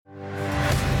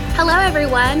Hello,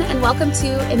 everyone, and welcome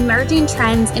to Emerging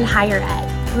Trends in Higher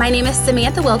Ed. My name is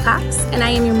Samantha Wilcox, and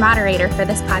I am your moderator for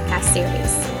this podcast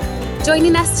series.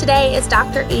 Joining us today is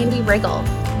Dr. Andy Riggle,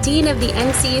 Dean of the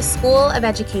NCU School of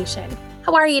Education.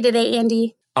 How are you today,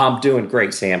 Andy? I'm doing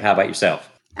great, Sam. How about yourself?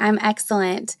 I'm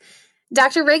excellent.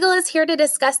 Dr. Riggle is here to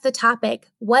discuss the topic,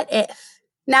 what if?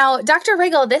 Now, Dr.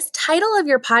 Riggle, this title of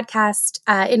your podcast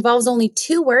involves only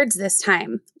 2 words this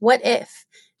time, what if?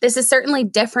 This is certainly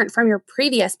different from your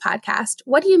previous podcast.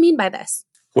 What do you mean by this?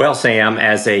 Well, Sam,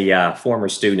 as a former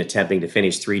student attempting to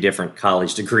finish 3 different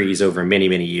college degrees over many,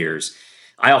 many years,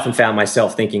 I often found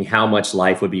myself thinking how much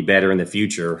life would be better in the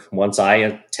future. Once I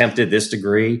attempted this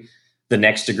degree, the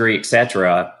next degree,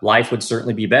 etc., life would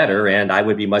certainly be better and I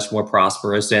would be much more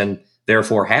prosperous and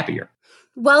therefore happier.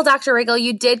 Well, Dr. Riggle,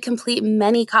 you did complete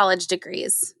many college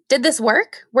degrees. Did this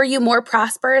work? Were you more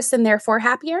prosperous and therefore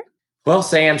happier? Well,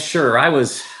 Sam, sure. I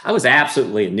was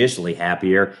absolutely initially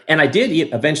happier, and I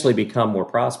did eventually become more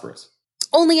prosperous.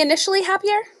 Only initially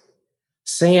happier?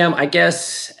 Sam, I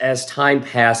guess as time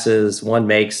passes, one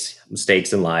makes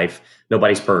mistakes in life.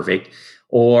 Nobody's perfect,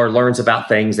 or learns about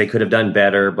things they could have done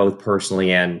better, both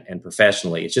personally and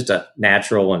professionally. It's just a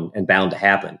natural and bound to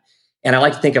happen. And I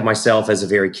like to think of myself as a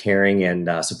very caring and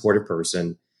supportive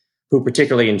person who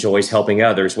particularly enjoys helping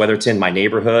others, whether it's in my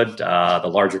neighborhood, the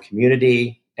larger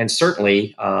community, and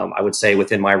certainly, I would say,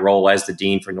 within my role as the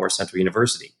dean for North Central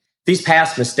University. These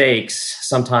past mistakes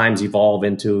sometimes evolve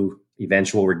into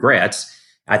eventual regrets.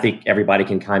 I think everybody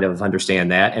can kind of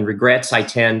understand that. And regrets I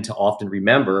tend to often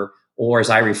remember, or as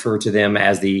I refer to them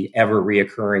as the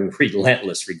ever-reoccurring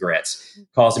relentless regrets,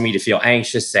 causing me to feel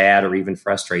anxious, sad, or even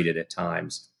frustrated at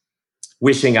times.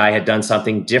 Wishing I had done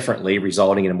something differently,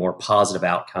 resulting in a more positive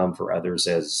outcome for others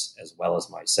as well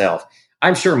as myself.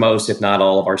 I'm sure most, if not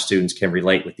all, of our students can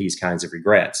relate with these kinds of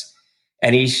regrets.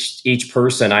 And each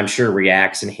person, I'm sure,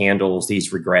 reacts and handles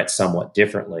these regrets somewhat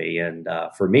differently. And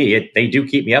for me, they do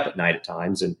keep me up at night at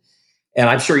times. And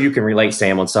I'm sure you can relate,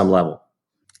 Sam, on some level.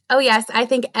 Oh, yes. I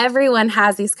think everyone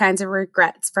has these kinds of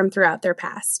regrets from throughout their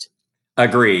past.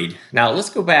 Agreed. Now, let's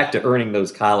go back to earning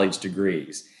those college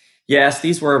degrees. Yes,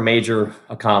 these were major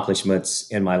accomplishments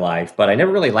in my life, but I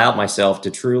never really allowed myself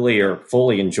to truly or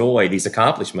fully enjoy these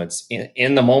accomplishments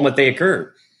in the moment they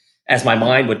occurred, as my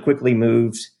mind would quickly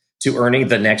move to earning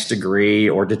the next degree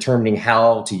or determining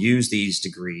how to use these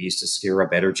degrees to secure a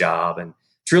better job, and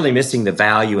truly missing the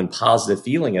value and positive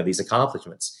feeling of these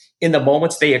accomplishments in the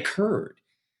moments they occurred.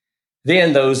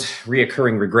 Then those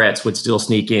reoccurring regrets would still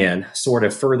sneak in, sort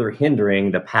of further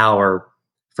hindering the power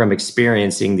from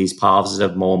experiencing these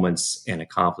positive moments and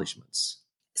accomplishments.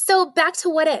 So back to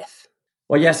what if?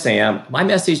 Well, yes, Sam. My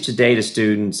message today to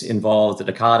students involves the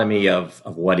dichotomy of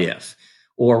what if,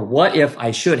 or what if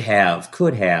I should have,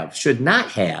 could have, should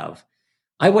not have.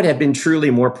 I would have been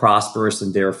truly more prosperous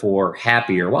and therefore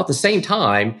happier. While at the same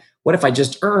time, what if I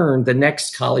just earned the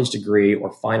next college degree or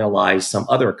finalized some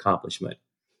other accomplishment?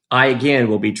 I, again,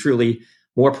 will be truly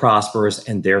more prosperous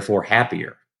and therefore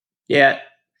happier. Yet,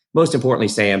 most importantly,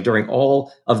 Sam, during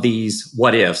all of these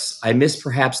what ifs, I miss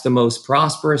perhaps the most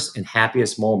prosperous and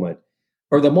happiest moment,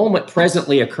 or the moment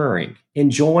presently occurring,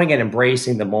 enjoying and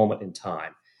embracing the moment in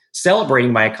time,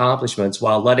 celebrating my accomplishments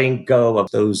while letting go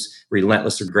of those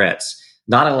relentless regrets,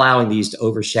 not allowing these to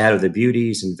overshadow the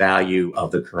beauties and value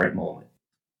of the current moment.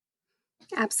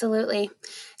 Absolutely.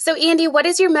 So, Andy, what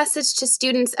is your message to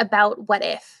students about what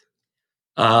if?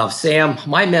 Sam,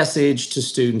 my message to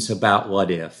students about what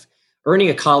if.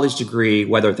 Earning a college degree,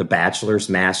 whether at the bachelor's,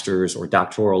 master's, or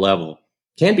doctoral level,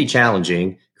 can be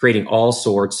challenging, creating all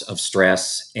sorts of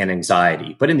stress and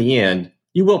anxiety. But in the end,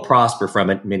 you will prosper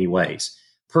from it in many ways,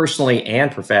 personally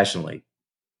and professionally.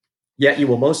 Yet you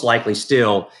will most likely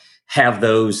still have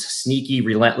those sneaky,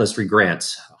 relentless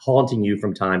regrets haunting you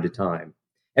from time to time.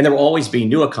 And there will always be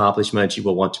new accomplishments you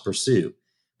will want to pursue.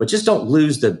 But just don't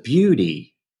lose the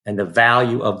beauty and the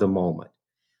value of the moment.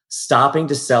 Stopping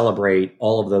to celebrate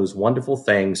all of those wonderful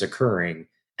things occurring,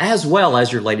 as well as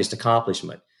your latest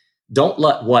accomplishment. Don't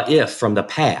let what if from the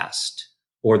past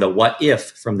or the what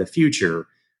if from the future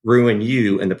ruin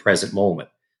you in the present moment.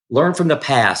 Learn from the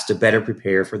past to better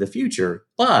prepare for the future,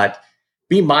 but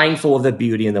be mindful of the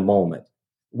beauty in the moment.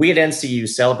 We at NCU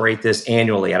celebrate this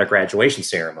annually at our graduation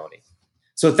ceremony.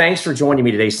 So thanks for joining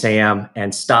me today, Sam,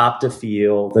 and stop to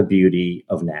feel the beauty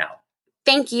of now.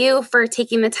 Thank you for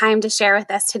taking the time to share with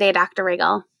us today, Dr.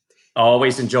 Riggle.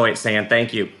 Always enjoy it, Sam.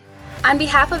 Thank you. On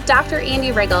behalf of Dr.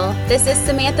 Andy Riggle, this is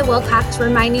Samantha Wilcox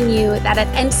reminding you that at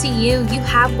NCU, you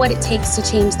have what it takes to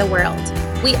change the world.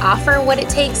 We offer what it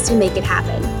takes to make it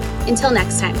happen. Until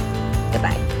next time,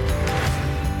 goodbye.